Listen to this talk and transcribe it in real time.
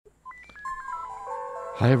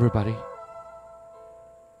Hi, everybody.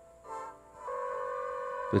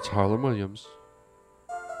 It's Harlan Williams.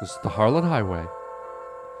 This is the Harlan Highway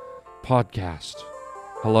podcast.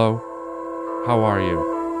 Hello. How are you?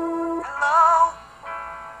 Hello.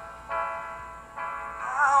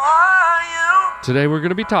 How are you? Today we're going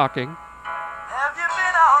to be talking Have you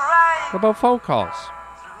been alright? about phone calls.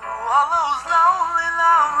 Through all those lonely,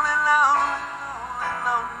 lonely, lonely,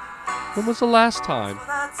 lonely. When was the last time What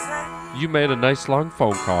I'd say, you made a nice long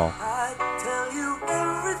phone call I'd tell you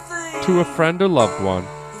everything. to a friend or loved one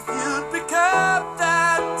If you'd pick up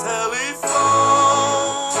that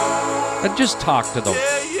telephone. and just talk to them?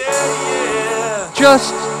 Yeah.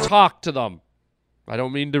 Just talk to them. I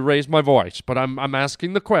don't mean to raise my voice, but I'm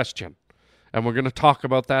asking the question. And we're going to talk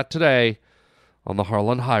about that today on the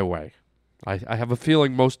Harlan Highway. I have a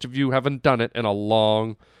feeling most of you haven't done it in a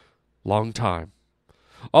long, long time.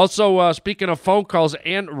 Also, speaking of phone calls,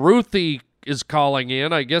 Aunt Ruthie is calling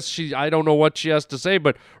in. I guess I don't know what she has to say,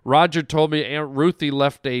 but Roger told me Aunt Ruthie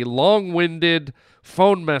left a long-winded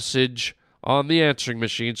phone message on the answering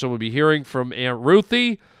machine, so we'll be hearing from Aunt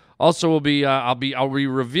Ruthie. Also, I'll be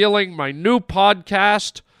revealing my new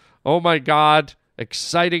podcast. Oh my God.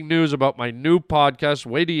 Exciting news about my new podcast.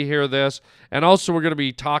 Wait till you hear this. And also, we're going to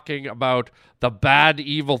be talking about the bad,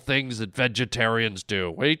 evil things that vegetarians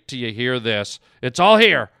do. Wait till you hear this. It's all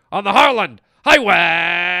here on the Harlan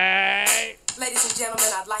Highway. Ladies and gentlemen,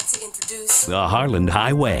 I'd like to introduce... The Harlan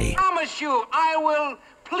Highway. Promise you, I will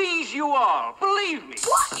please you all. Believe me.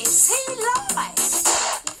 What is he like?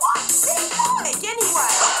 What's he like,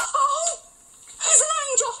 anyway? Oh, he's an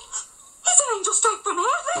angel. He's an angel straight from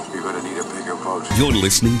heaven. You're gonna need a bigger boat. You're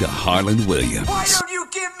listening to Harlan Williams. Why don't you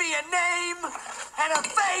give me a name and a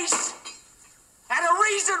face and a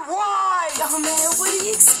reason why? Oh, man, what do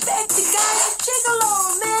you expect? The guy's a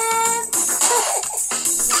gigolo, man.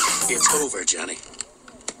 It's over, Johnny.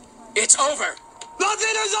 It's over.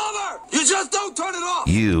 Nothing is over. You just don't turn it off.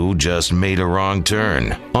 You just made a wrong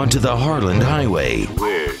turn onto the Harlan Highway.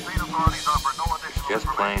 Weird. Just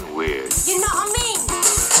plain weird. You know what I mean?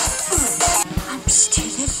 I'm still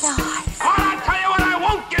alive. I'll tell you what I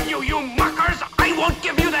won't give you, you muckers. I won't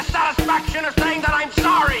give you the satisfaction of saying that I'm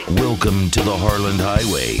sorry. Welcome to the Harlan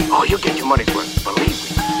Highway. Oh, you get your money's worth. Believe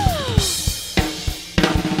me.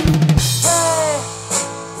 Hey,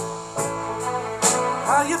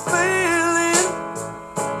 how you feeling?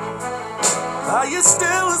 Are you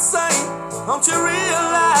still the same? Don't you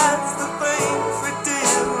realize the things we did?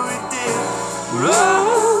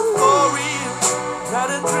 Oh, for real, not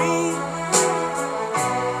a dream.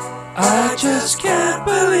 I just can't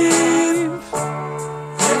believe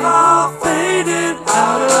they've all faded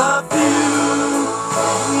out of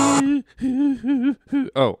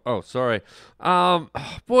view. Oh, sorry. Oh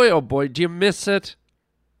boy, do you miss it?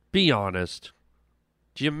 Be honest.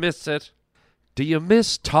 Do you miss it? Do you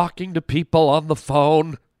miss talking to people on the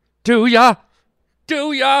phone? Do ya?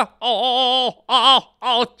 Do ya?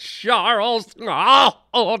 Oh, Charles.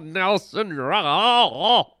 Oh, Nelson.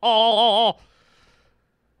 Oh.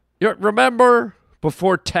 You remember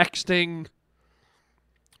before texting,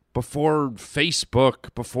 before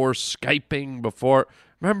Facebook, before Skyping,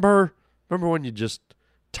 remember when you just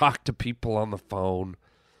talk to people on the phone?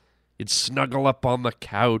 You'd snuggle up on the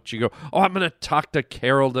couch. You go, oh, I'm going to talk to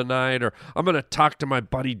Carol tonight, or I'm going to talk to my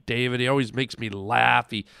buddy David. He always makes me laugh.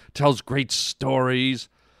 He tells great stories.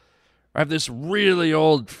 I have this really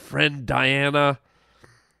old friend, Diana.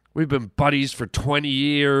 We've been buddies for 20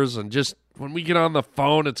 years, and just when we get on the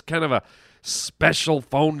phone, it's kind of a special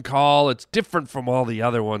phone call. It's different from all the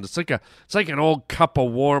other ones. It's like an old cup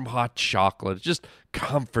of warm hot chocolate. It just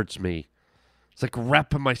comforts me. It's like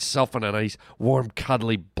wrapping myself in a nice, warm,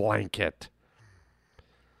 cuddly blanket.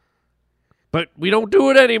 But we don't do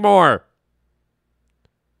it anymore.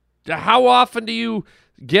 How often do you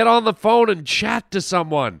get on the phone and chat to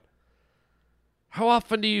someone? How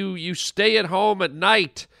often do you stay at home at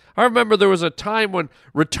night? I remember there was a time when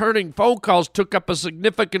returning phone calls took up a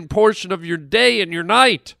significant portion of your day and your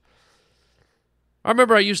night. I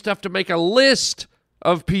remember I used to have to make a list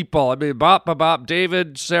of people. I mean, Bob,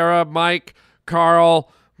 David, Sarah, Mike,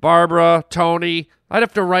 Carl, Barbara, Tony. I'd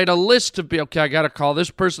have to write a list of people. Okay, I got to call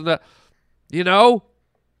this person that, you know.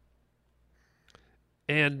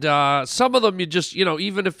 And some of them you just,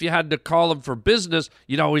 even if you had to call them for business,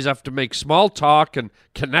 you'd always have to make small talk and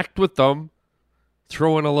connect with them.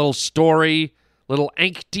 Throw in a little story, little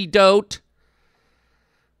anecdote.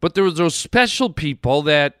 But there was those special people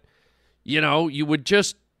that, you would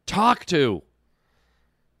just talk to.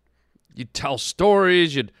 You'd tell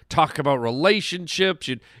stories, you'd talk about relationships,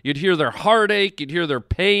 you'd hear their heartache, you'd hear their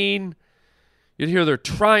pain, You'd hear their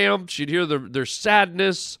triumphs. You'd hear their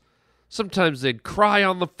sadness. Sometimes they'd cry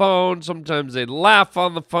on the phone. Sometimes they'd laugh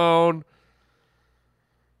on the phone.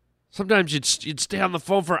 Sometimes you'd stay on the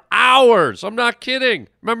phone for hours. I'm not kidding.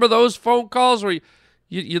 Remember those phone calls where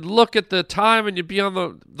you'd look at the time and you'd be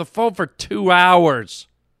on the phone for 2 hours,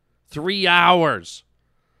 3 hours.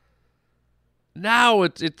 Now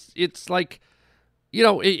it's like,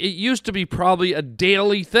 it used to be probably a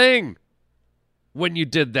daily thing when you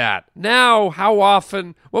did that. Now, how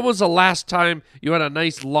often, when was the last time you had a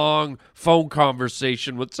nice long phone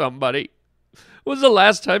conversation with somebody? When was the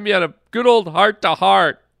last time you had a good old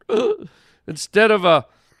heart-to-heart? Instead of a,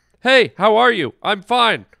 hey, how are you? I'm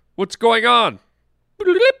fine. What's going on?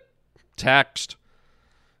 Text.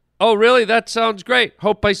 Oh, really? That sounds great.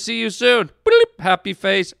 Hope I see you soon. Happy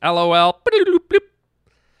face. LOL.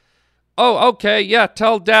 Oh, okay. Yeah,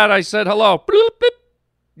 tell Dad I said hello.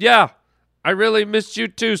 Yeah, I really missed you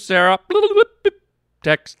too, Sarah.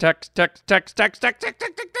 Text.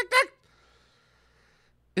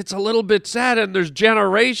 It's a little bit sad, and there's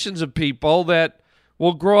generations of people that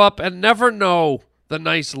will grow up and never know the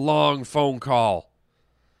nice long phone call.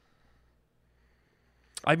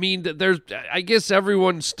 I mean, I guess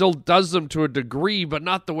everyone still does them to a degree, but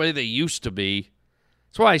not the way they used to be.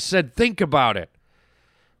 That's why I said think about it.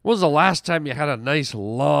 When was the last time you had a nice,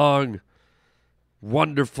 long,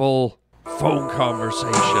 wonderful phone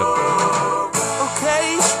conversation?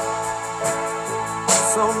 Okay,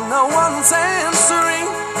 so no one's answering.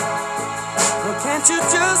 Well, can't you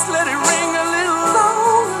just let it ring a little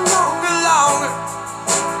longer?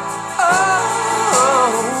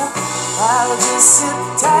 Oh, I'll just sit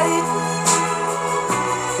tight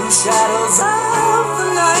through shadows of the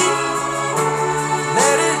night.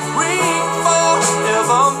 Let it ring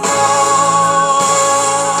forevermore.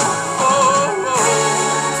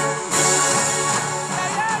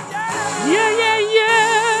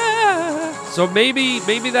 Yeah. So maybe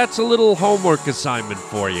that's a little homework assignment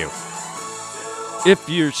for you, if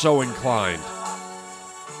you're so inclined.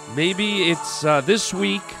 Maybe it's this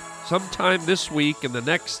week, sometime this week, in the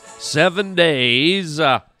next 7 days,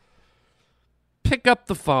 pick up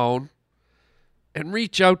the phone and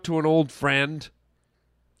reach out to an old friend,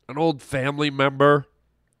 an old family member,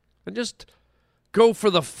 and just go for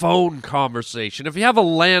the phone conversation. If you have a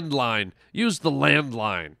landline, use the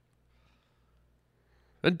landline.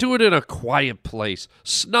 And do it in a quiet place.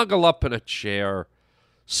 Snuggle up in a chair.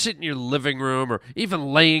 Sit in your living room, or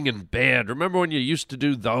even laying in bed. Remember when you used to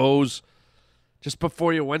do those? Just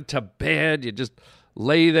before you went to bed, you just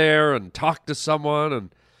lay there and talk to someone,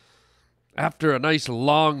 and after a nice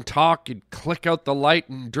long talk, you'd click out the light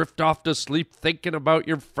and drift off to sleep thinking about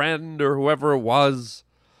your friend or whoever it was.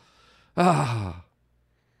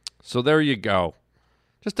 So there you go.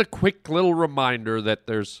 Just a quick little reminder that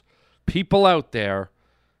there's people out there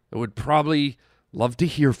that would probably love to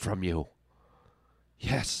hear from you.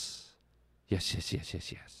 Yes. Yes.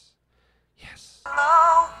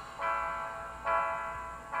 Hello,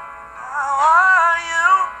 how are you?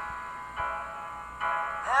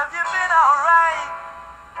 Have you been alright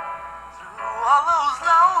through all those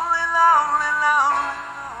lonely nights?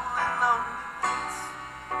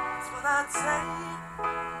 That's what I'd say.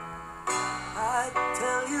 I'd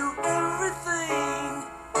tell you everything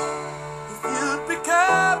if you'd pick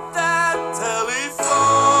up that telephone.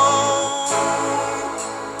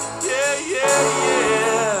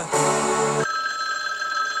 Yeah.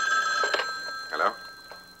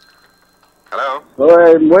 Hello? So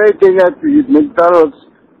I'm waiting at the McDonald's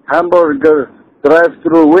hamburger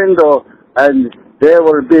drive-through window, and they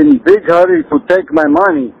were in big hurry to take my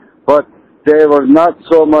money, but they were not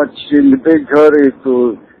so much in a big hurry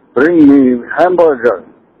to bring me hamburger.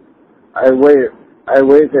 I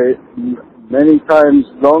waited many times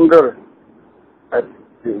longer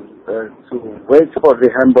to wait for the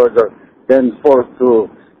hamburger than to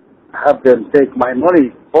have them take my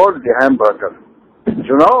money for the hamburger.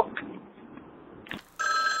 You know?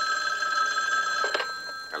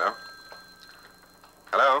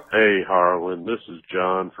 Hello? Hey, Harlan. This is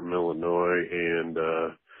John from Illinois, and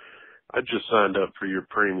I just signed up for your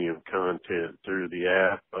premium content through the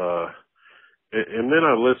app. And then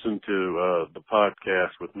I listened to the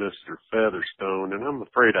podcast with Mr. Featherstone, and I'm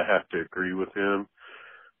afraid I have to agree with him.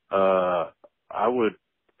 I would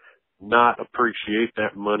not appreciate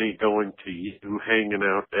that money going to you hanging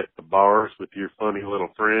out at the bars with your funny little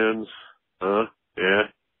friends. Yeah.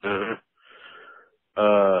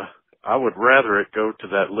 I would rather it go to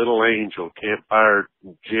that little angel, Campfire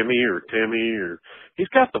Jimmy or Timmy, or he's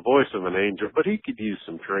got the voice of an angel, but he could use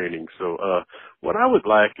some training. So, what I would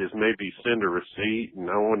like is maybe send a receipt, and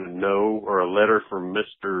I want to know, or a letter from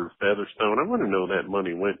Mr. Featherstone. I want to know that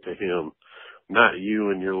money went to him, not you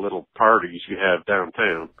and your little parties you have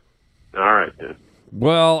downtown. All right, then.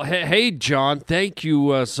 Well, hey, John, thank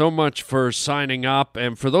you so much for signing up.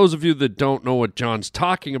 And for those of you that don't know what John's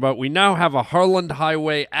talking about, we now have a Harland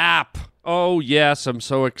Highway app. Oh, yes, I'm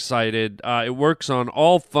so excited. It works on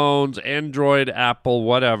all phones, Android, Apple,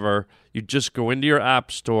 whatever. You just go into your app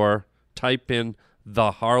store, type in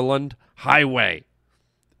the Harland Highway,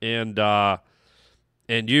 and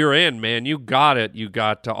you're in, man. You got it. You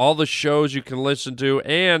got all the shows you can listen to,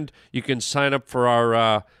 and you can sign up for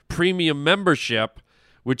our premium membership,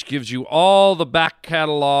 which gives you all the back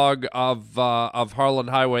catalog of Harland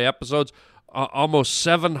Highway episodes, almost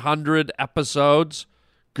 700 episodes.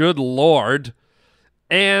 Good Lord.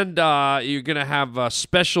 And you're going to have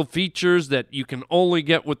special features that you can only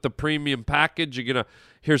get with the premium package. You're going to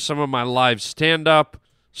hear some of my live stand-up,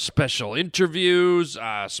 special interviews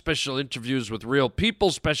with real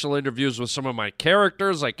people, special interviews with some of my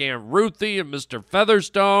characters like Aunt Ruthie and Mr.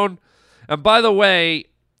 Featherstone. And by the way,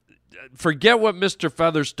 forget what Mr.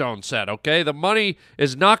 Featherstone said, okay? The money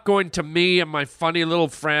is not going to me and my funny little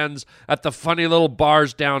friends at the funny little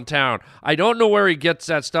bars downtown. I don't know where he gets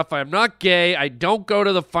that stuff. I'm not gay. I don't go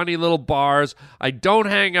to the funny little bars. I don't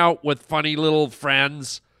hang out with funny little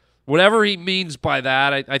friends. Whatever he means by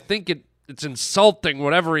that, I think it's insulting,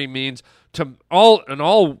 whatever he means, in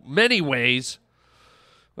all many ways.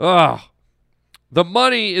 The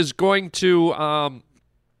money is going to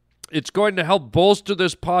it's going to help bolster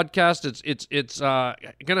this podcast. It's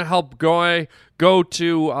going to help go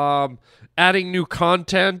to adding new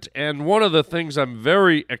content. And one of the things I'm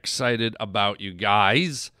very excited about, you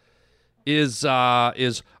guys, is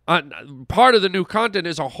part of the new content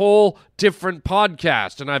is a whole different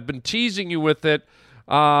podcast. And I've been teasing you with it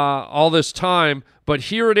all this time, but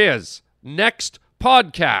here it is. Next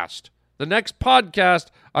podcast. The next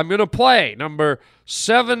podcast I'm going to play, number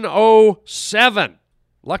 707.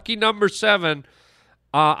 Lucky number 7.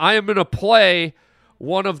 I am going to play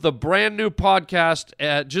one of the brand new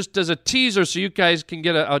podcasts just as a teaser so you guys can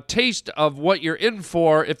get a taste of what you're in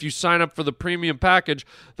for if you sign up for the premium package.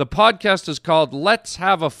 The podcast is called Let's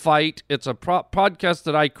Have a Fight. It's a podcast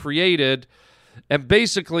that I created, and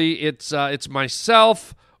basically it's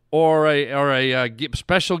myself or a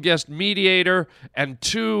special guest mediator and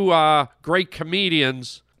 2 great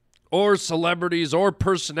comedians or celebrities or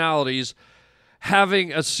personalities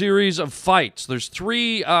having a series of fights. There's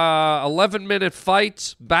 3 11-minute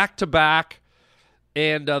fights back-to-back,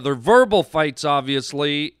 and they're verbal fights,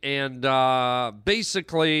 obviously, and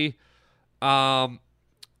basically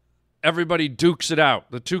everybody dukes it out.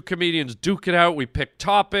 The 2 comedians duke it out. We pick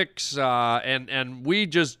topics, and they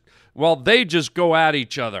just go at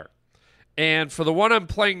each other. And for the one I'm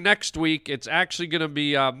playing next week, it's actually going to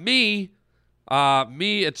be me.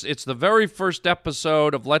 It's the very first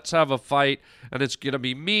episode of Let's Have a Fight, and it's going to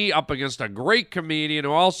be me up against a great comedian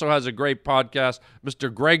who also has a great podcast,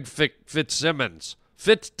 Mr. Greg Fitzsimmons,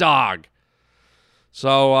 Fitzdog.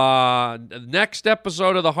 So next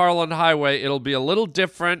episode of the Harland Highway, it'll be a little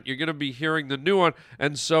different. You're going to be hearing the new one,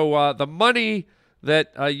 and so the money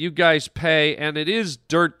that you guys pay, and it is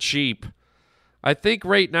dirt cheap. I think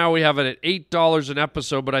right now we have it at $8 an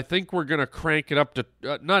episode, but I think we're going to crank it up to,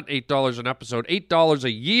 not $8 an episode, $8 a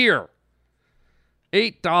year.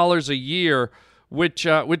 $8 a year, which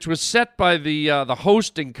was set by the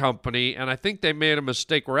hosting company, and I think they made a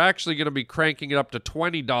mistake. We're actually going to be cranking it up to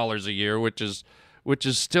 $20 a year, which is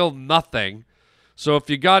still nothing. So if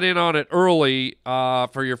you got in on it early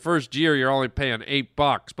for your first year, you're only paying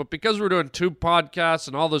 $8. But because we're doing 2 podcasts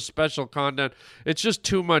and all this special content, it's just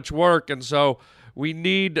too much work, and so we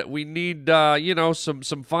need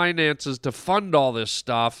some finances to fund all this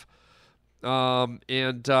stuff. So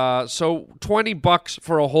 $20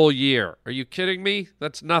 for a whole year. Are you kidding me?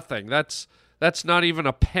 That's nothing. That's not even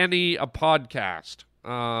a penny a podcast.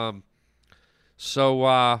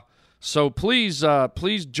 So please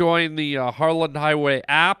join the Harland Highway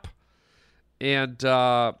app, and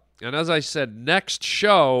as I said, next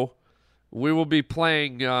show we will be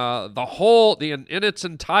playing in its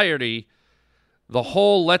entirety, the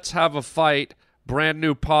whole Let's Have a Fight brand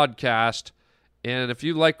new podcast. And if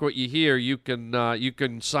you like what you hear, you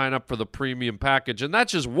can sign up for the premium package, and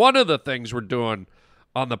that's just one of the things we're doing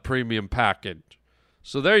on the premium package.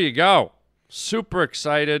 So there you go. Super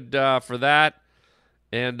excited for that.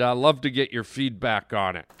 And I'd love to get your feedback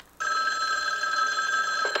on it.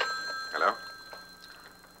 Hello?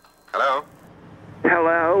 Hello?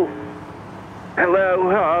 Hello? Hello,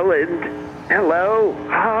 Holland? Hello?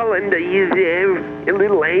 Holland, are you there? You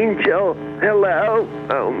little angel? Hello?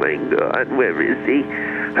 Oh, my God, where is he?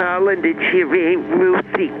 Holland, it's your Aunt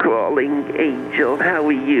Ruthie calling. Angel, how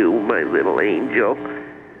are you, my little angel?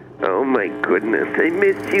 Oh, my goodness, I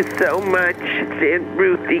miss you so much. It's Aunt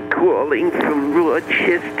Ruthie calling from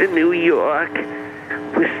Rochester, New York.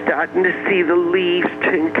 We're starting to see the leaves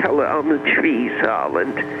turn color on the trees,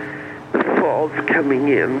 Holland. The fall's coming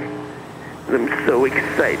in. And I'm so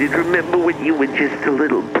excited. Remember when you were just a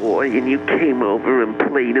little boy and you came over and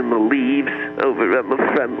played in the leaves over on the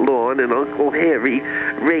front lawn and Uncle Harry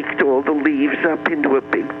raked all the leaves up into a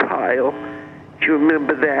big pile? Do you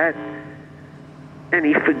remember that? And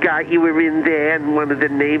he forgot you were in there and one of the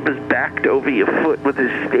neighbors backed over your foot with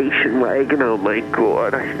his station wagon. Oh my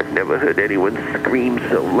God, I've never heard anyone scream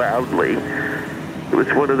so loudly. It was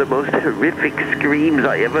one of the most horrific screams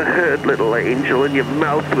I ever heard, little angel, and your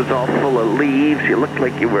mouth was all full of leaves. You looked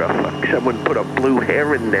like you were someone put a blue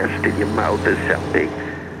heron nest in your mouth or something.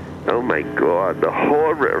 Oh my God, the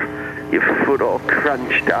horror. Your foot all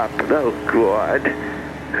crunched up. Oh God.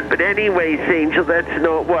 But anyways, Angel, that's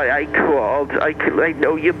not why I called. I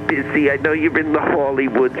know you're busy. I know you're in the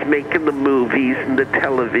Hollywoods making the movies and the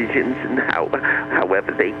televisions and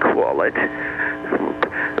however they call it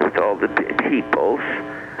with all the peoples.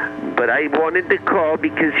 But I wanted to call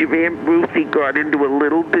because your Aunt Ruthie got into a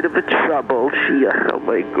little bit of a trouble. She, oh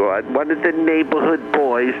my God, one of the neighborhood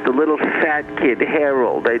boys, the little fat kid,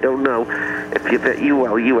 Harold. I don't know if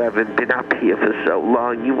you haven't been up here for so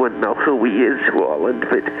long. You wouldn't know who he is, Roland.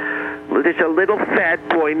 But there's a little fat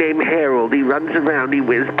boy named Harold. He runs around. He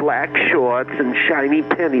wears black shorts and shiny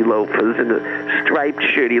penny loafers and a striped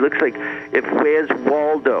shirt. He looks like if Where's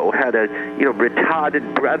Waldo had a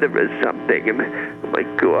retarded brother or something. And oh my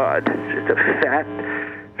God, it's just a fat.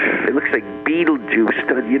 It looks like Beetlejuice.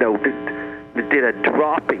 Did a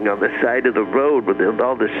dropping on the side of the road with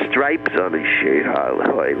all the stripes on his shirt,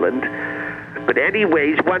 Highland. But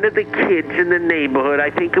anyways, one of the kids in the neighborhood,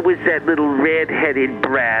 I think it was that little red-headed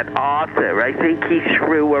brat, Arthur, I think he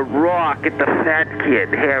threw a rock at the fat kid,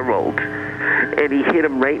 Harold. And he hit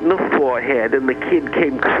him right in the forehead, and the kid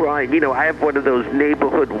came crying. I have one of those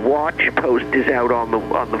neighborhood watch posters out on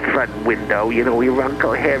the front window. Your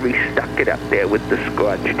Uncle Harry stuck it up there with the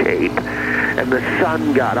Scotch tape. And the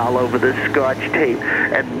sun got all over the Scotch tape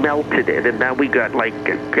and melted it, and now we got like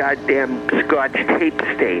goddamn Scotch tape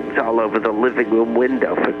stains all over the living room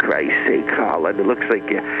window. For Christ's sake, Colin, it looks like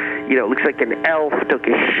looks like an elf took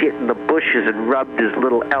a shit in the bushes and rubbed his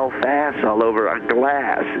little elf ass all over our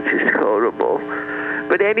glass. It's just horrible.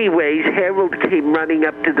 But anyways, Harold came running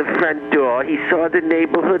up to the front door. He saw the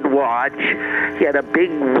neighborhood watch. He had a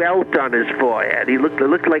big welt on his forehead. It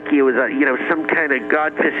looked like he was some kind of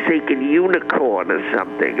godforsaken unicorn or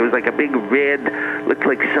something. It was like a big red, looked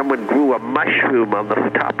like someone grew a mushroom on the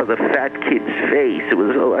top of the fat kid's face.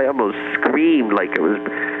 I almost screamed like it was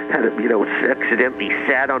accidentally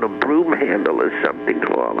sat on a broom handle or something,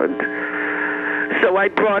 Holland. So I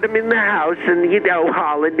brought him in the house, and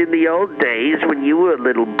Holland, in the old days when you were a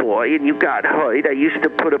little boy and you got hurt, I used to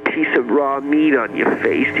put a piece of raw meat on your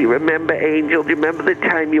face. Do you remember, Angel? Do you remember the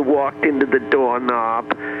time you walked into the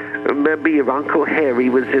doorknob? Remember your Uncle Harry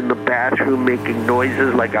was in the bathroom making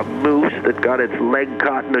noises like a moose that got its leg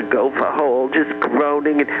caught in a gopher hole, just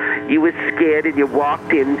groaning, and you were scared, and you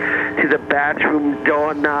walked in to the bathroom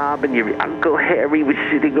doorknob, and your Uncle Harry was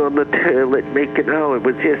sitting on the toilet making, it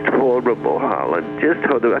was just horrible, Holland. Just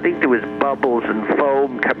horrible. I think there was bubbles and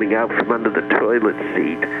foam coming out from under the toilet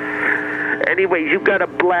seat. Anyways, you got a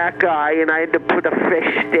black eye, and I had to put a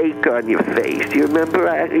fresh steak on your face. Do you remember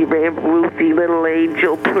your Aunt Ruthie, little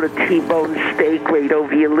angel, put a T-bone steak right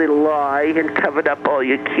over your little eye and covered up all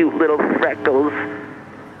your cute little freckles?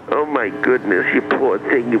 Oh, my goodness, you poor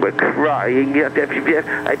thing. You were crying.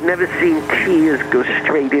 I'd never seen tears go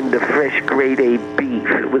straight into fresh grade A beef.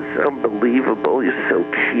 It was unbelievable. You're so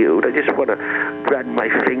cute. I just want to run my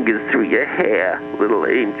fingers through your hair, little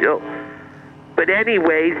angel. But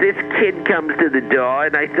anyways, this kid comes to the door,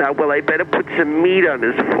 and I thought, well, I better put some meat on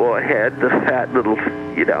his forehead, the fat little,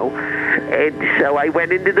 And so I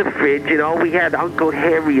went into the fridge, and we had Uncle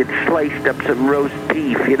Harry had sliced up some roast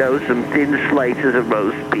beef, some thin slices of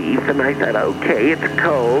roast beef. And I thought, okay, it's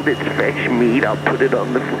cold, it's fresh meat, I'll put it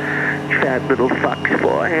on the fat little fuck's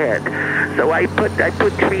forehead. So I put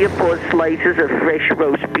 3 or 4 slices of fresh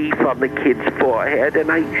roast beef on the kid's forehead,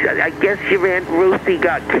 and I guess your Aunt Ruthie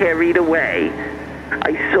got carried away.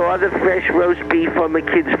 I saw the fresh roast beef on the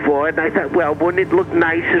kid's floor, and I thought, well, wouldn't it look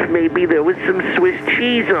nice if maybe there was some Swiss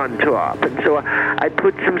cheese on top? And so I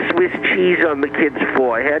put some Swiss cheese on the kid's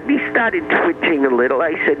forehead, and he started twitching a little.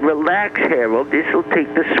 I said, relax, Harold, this'll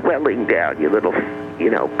take the swelling down, you little,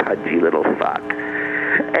 pudgy little fuck.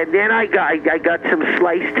 And then I got some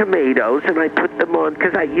sliced tomatoes, and I put them on,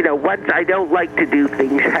 because I don't like to do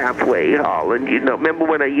things halfway, Holland. Remember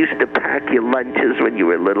when I used to pack your lunches when you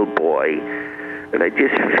were a little boy? And I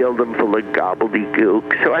just filled them full of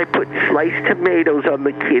gobbledygook. So I put sliced tomatoes on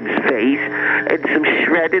the kid's face and some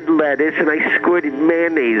shredded lettuce, and I squirted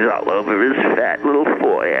mayonnaise all over his fat little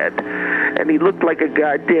forehead. And he looked like a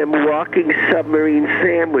goddamn walking submarine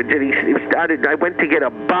sandwich. And I went to get a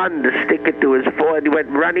bun to stick it to his forehead. He went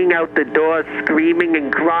running out the door screaming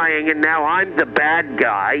and crying, and now I'm the bad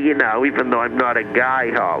guy, even though I'm not a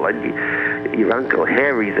guy, Holland. Your Uncle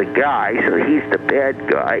Harry's a guy, so he's the bad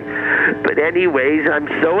guy. But anyways, I'm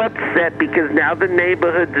so upset because now the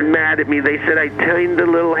neighborhood's mad at me. They said I turned the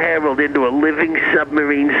little Harold into a living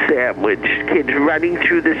submarine sandwich. Kids running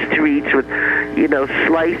through the streets with,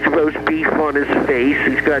 sliced roast beef on his face.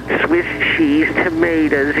 He's got Swiss cheese,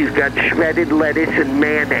 tomatoes. He's got shredded lettuce and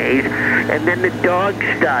mayonnaise. And then the dog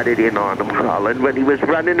started in on him, Holland, when he was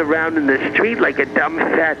running around in the street like a dumb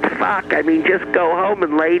fat fuck. I mean, just go home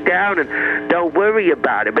and lay down and don't worry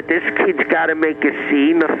about it. But this kid's got to make a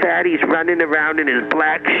scene. The fatty's running around in his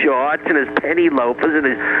black shorts and his penny loafers and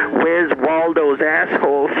his Where's Waldo's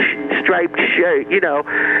asshole striped shirt,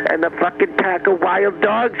 and the fucking pack of wild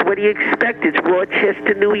dogs. What do you expect? It's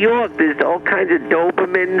Rochester, New York. There's all kinds of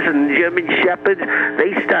Dobermans and German Shepherds.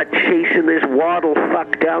 They start chasing this waddle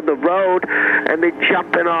fuck down the road, and they're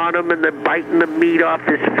jumping on him, and they're biting the meat off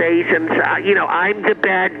his face. And, I'm the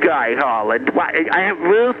bad guy, Holland.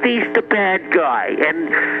 Ruthie's the bad guy,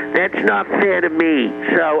 and that's not fair to me.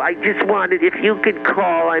 So I just wanted, if you could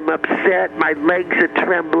call, I'm upset. My legs are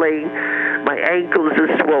trembling. My ankles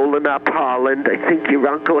are swollen up, Holland. I think your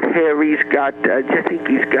Uncle Harry's got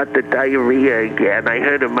the diarrhea again. I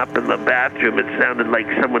heard him up in the bathroom. It sounded like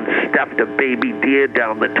someone stuffed a baby deer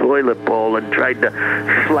down the toilet bowl and tried to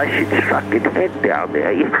flush its fucking head down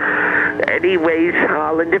there. Anyways,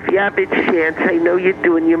 Holland, if you have a chance, I know you're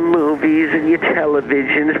doing your movies and your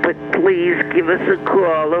televisions, but please give us a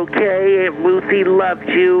call, okay? Aunt Ruthie loved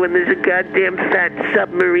you, and there's a goddamn fat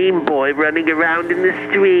submarine boy running around in the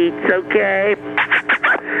streets, okay?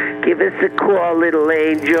 Give us a call, little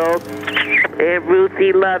angel. Aunt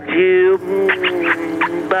Ruthie loved you.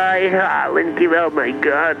 Bye, Holland. Oh, my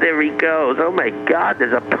God, there he goes. Oh, my God,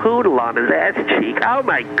 there's a poodle on his ass cheek. Oh,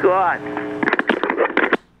 my God.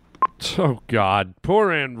 Oh, God.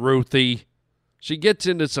 Poor Aunt Ruthie. She gets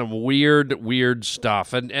into some weird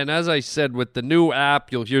stuff. And as I said, with the new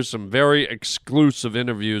app, you'll hear some very exclusive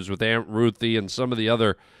interviews with Aunt Ruthie and some of the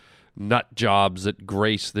other nut jobs that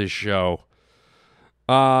grace this show.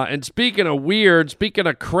 And speaking of weird, speaking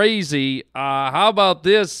of crazy, how about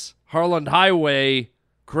this Harland Highway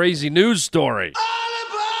crazy news story?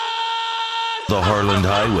 The Harland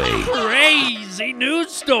Highway. Crazy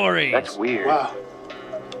news story. That's weird. Wow.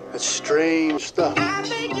 That's strange stuff.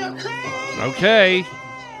 Okay,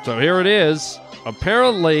 so here it is.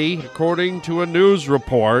 Apparently, according to a news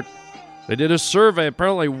report, they did a survey.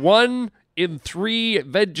 Apparently, 1 in 3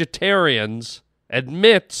 vegetarians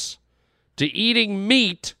admits to eating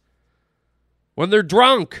meat when they're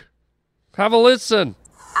drunk. Have a listen.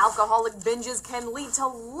 Alcoholic binges can lead to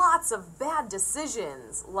lots of bad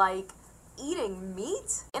decisions, like eating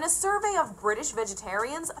meat? In a survey of British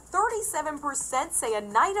vegetarians, 37% say a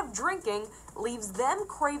night of drinking leaves them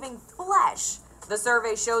craving flesh. The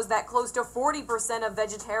survey shows that close to 40% of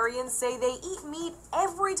vegetarians say they eat meat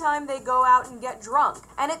every time they go out and get drunk.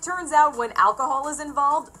 And it turns out when alcohol is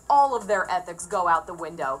involved, all of their ethics go out the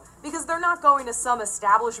window, because they're not going to some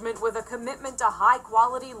establishment with a commitment to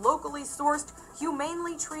high-quality, locally sourced,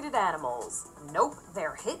 humanely treated animals. Nope,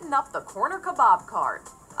 they're hitting up the corner kebab cart.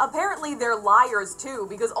 Apparently they're liars too,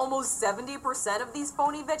 because almost 70% of these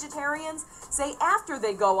phony vegetarians say after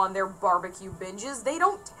they go on their barbecue binges, they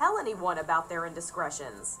don't tell anyone about their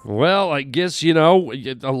indiscretions. Well, I guess, a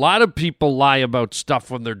lot of people lie about stuff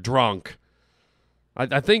when they're drunk.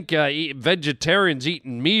 I think vegetarians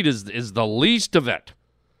eating meat is the least of it.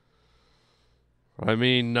 I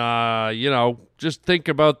mean, just think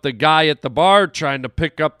about the guy at the bar trying to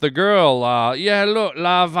pick up the girl. Yeah, look,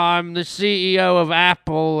 love, I'm the CEO of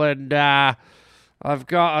Apple, and I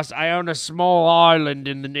own a small island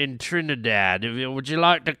in Trinidad. Would you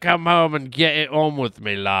like to come home and get it on with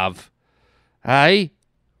me, love? Hey?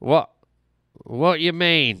 What you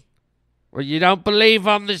mean? Well, you don't believe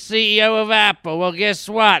I'm the CEO of Apple? Well, guess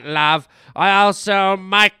what, love? I also own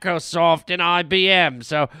Microsoft and IBM,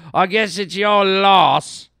 so I guess it's your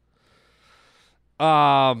loss.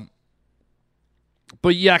 But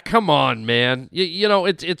yeah, come on, man. You know,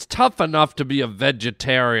 it's tough enough to be a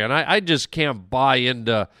vegetarian. I just can't buy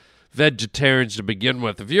into vegetarians to begin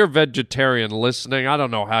with. If you're a vegetarian listening, I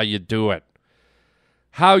don't know how you do it.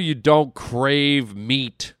 How you don't crave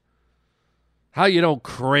meat. How you don't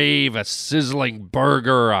crave a sizzling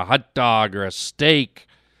burger, or a hot dog, or a steak,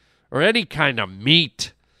 or any kind of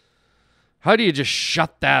meat. How do you just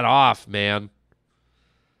shut that off, man?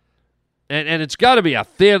 And it's got to be a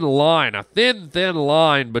thin line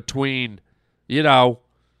between, you know,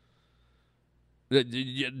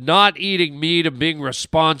 not eating meat and being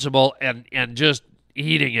responsible and just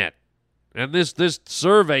eating it. And this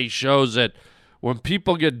survey shows that when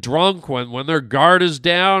people get drunk, when their guard is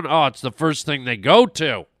down, oh, it's the first thing they go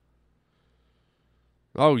to.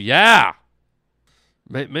 Oh, yeah.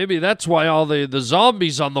 Maybe that's why all the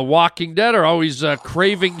zombies on The Walking Dead are always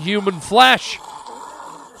craving human flesh.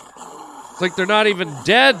 It's like they're not even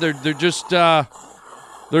dead. They're just, they're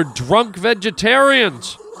drunk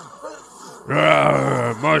vegetarians.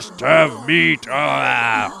 Must have meat.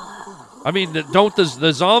 I mean, don't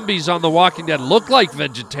the zombies on The Walking Dead look like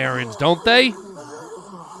vegetarians, don't they?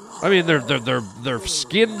 I mean, their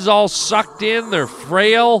skin's all sucked in. They're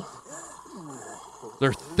frail.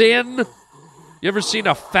 They're thin. You ever seen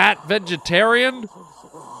a fat vegetarian?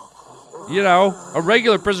 You know, a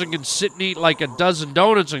regular person can sit and eat like a dozen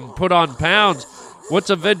donuts and put on pounds.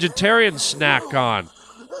 What's a vegetarian snack on?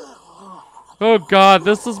 Oh, God,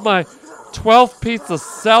 this is my 12th piece of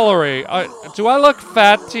celery. Do I look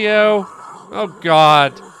fat to you? Oh,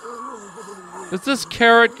 God. Is this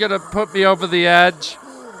carrot going to put me over the edge?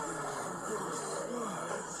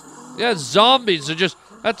 Yeah, zombies are just,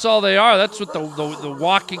 that's all they are. That's what the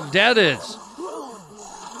Walking Dead is.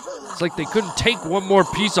 It's like they couldn't take one more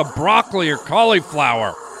piece of broccoli or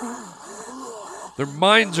cauliflower. Their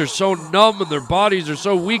minds are so numb and their bodies are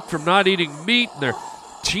so weak from not eating meat, and their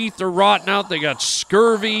teeth are rotting out. They got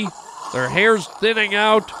scurvy. Their hair's thinning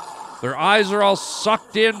out. Their eyes are all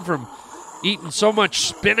sucked in from eating so much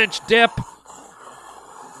spinach dip.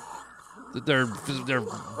 Their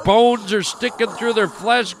bones are sticking through their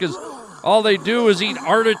flesh because all they do is eat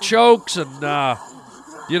artichokes and,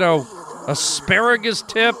 asparagus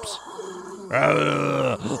tips.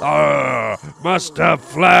 Must have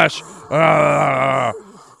flesh.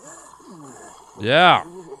 Yeah.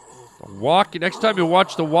 Next time you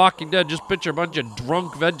watch The Walking Dead, just picture a bunch of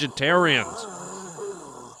drunk vegetarians.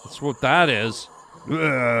 That's what that is.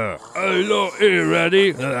 Hello, you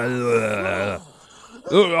ready? That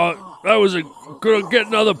was gonna get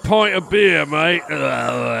another pint of beer, mate.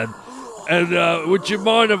 And would you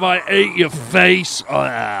mind if I ate your face?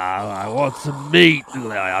 I want some meat.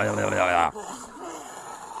 I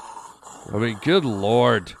mean, good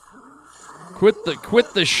Lord. Quit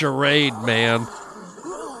the charade, man.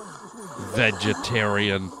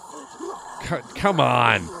 Vegetarian. Come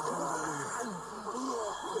on.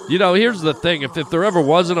 You know, here's the thing. If there ever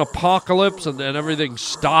was an apocalypse and everything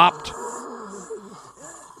stopped,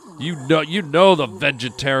 you know the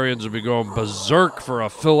vegetarians would be going berserk for a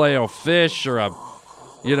filet of fish or a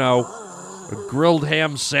grilled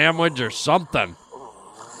ham sandwich or something.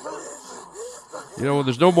 You know, when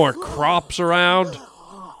there's no more crops around,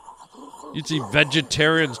 you'd see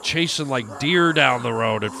vegetarians chasing like deer down the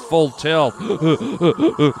road at full tilt.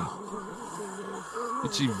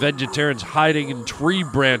 You'd see vegetarians hiding in tree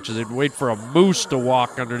branches. They'd wait for a moose to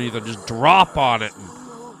walk underneath and just drop on it and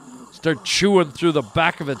start chewing through the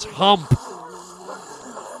back of its hump.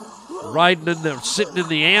 Riding in there, sitting in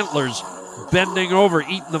the antlers, bending over,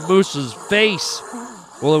 eating the moose's face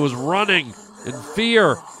while it was running in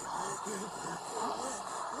fear.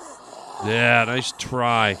 Yeah, nice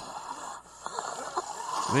try.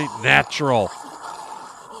 It ain't natural.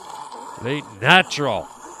 It ain't natural.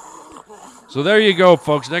 So there you go,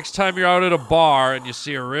 folks. Next time you're out at a bar and you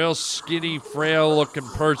see a real skinny, frail-looking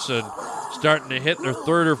person starting to hit their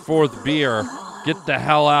third or fourth beer, get the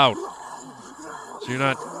hell out. So you're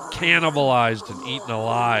not cannibalized and eaten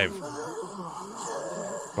alive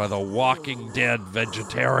by the Walking Dead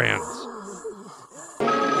vegetarians.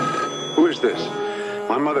 Who is this?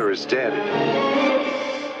 My mother is dead.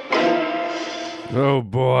 Oh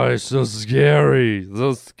boy, so scary.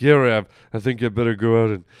 So scary. I think I better go out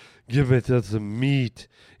and give myself some meat,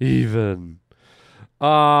 even.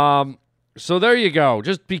 So there you go.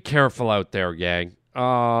 Just be careful out there, gang.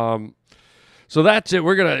 So that's it.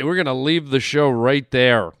 We're gonna leave the show right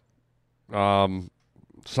there.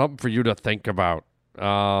 Something for you to think about.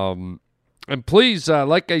 And please,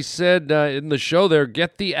 like I said in the show there,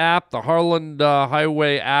 get the app, the Harland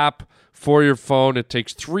Highway app for your phone. It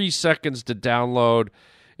takes 3 seconds to download.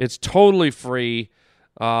 It's totally free.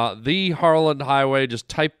 The Harland Highway, just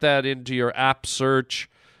type that into your app search.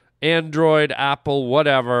 Android, Apple,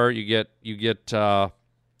 whatever. You get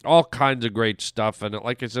all kinds of great stuff. And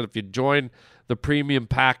like I said, if you join the premium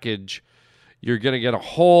package, you're going to get a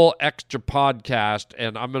whole extra podcast,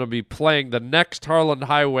 and I'm going to be playing the next Harland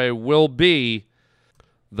Highway will be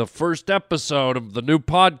the first episode of the new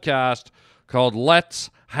podcast called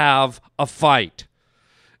Let's Have a Fight.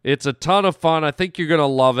 It's a ton of fun. I think you're going to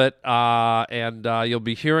love it, and you'll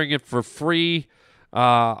be hearing it for free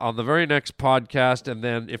on the very next podcast. And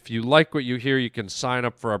then if you like what you hear, you can sign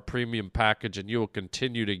up for our premium package, and you will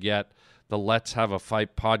continue to get the Let's Have a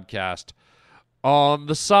Fight podcast on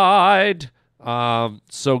the side.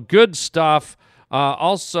 So good stuff.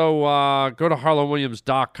 Also, go to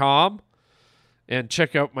harlandwilliams.com and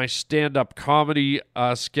check out my stand-up comedy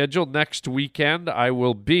schedule. Next weekend, I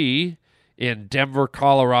will be in Denver,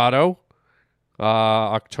 Colorado,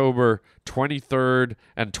 October 23rd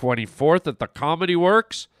and 24th at the Comedy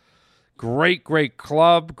Works. Great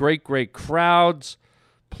club, great crowds.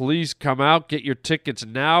 Please come out. Get your tickets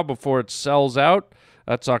now before it sells out.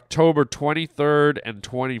 That's October 23rd and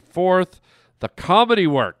 24th. The Comedy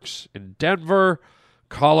Works in Denver,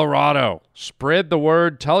 Colorado. Spread the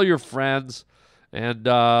word. Tell your friends. And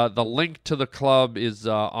the link to the club is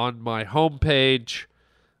on my homepage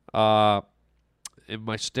in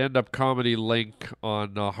my stand-up comedy link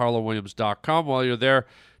on harlandwilliams.com. While you're there,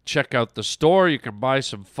 check out the store. You can buy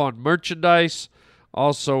some fun merchandise.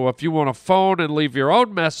 Also, if you want to phone and leave your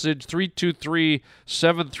own message,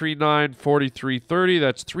 323-739-4330.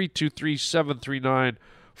 That's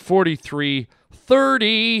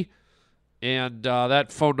 323-739-4330. And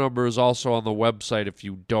that phone number is also on the website if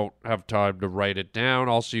you don't have time to write it down.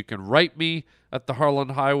 Also, you can write me at the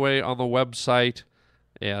Harland Highway on the website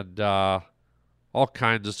and all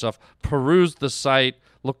kinds of stuff. Peruse the site.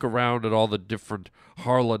 Look around at all the different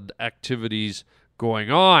Harland activities going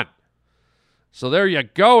on. So there you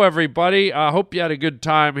go, everybody. I hope you had a good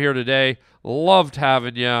time here today. Loved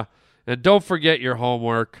having you. And don't forget your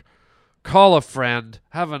homework. Call a friend.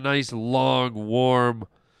 Have a nice, long, warm,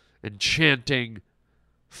 enchanting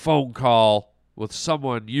phone call with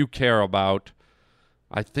someone you care about.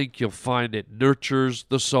 I think you'll find it nurtures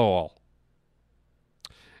the soul.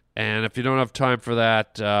 And if you don't have time for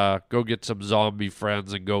that, go get some zombie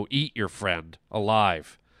friends and go eat your friend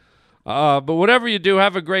alive. But whatever you do,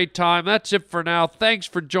 have a great time. That's it for now. Thanks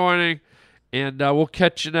for joining, and we'll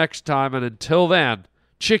catch you next time. And until then,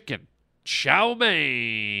 chicken chow mein,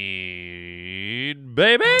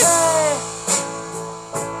 baby.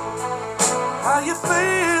 How you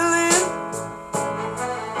feeling?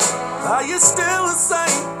 Are you still the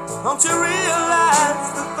same? Don't you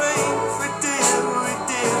realize the things we did?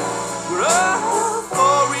 We're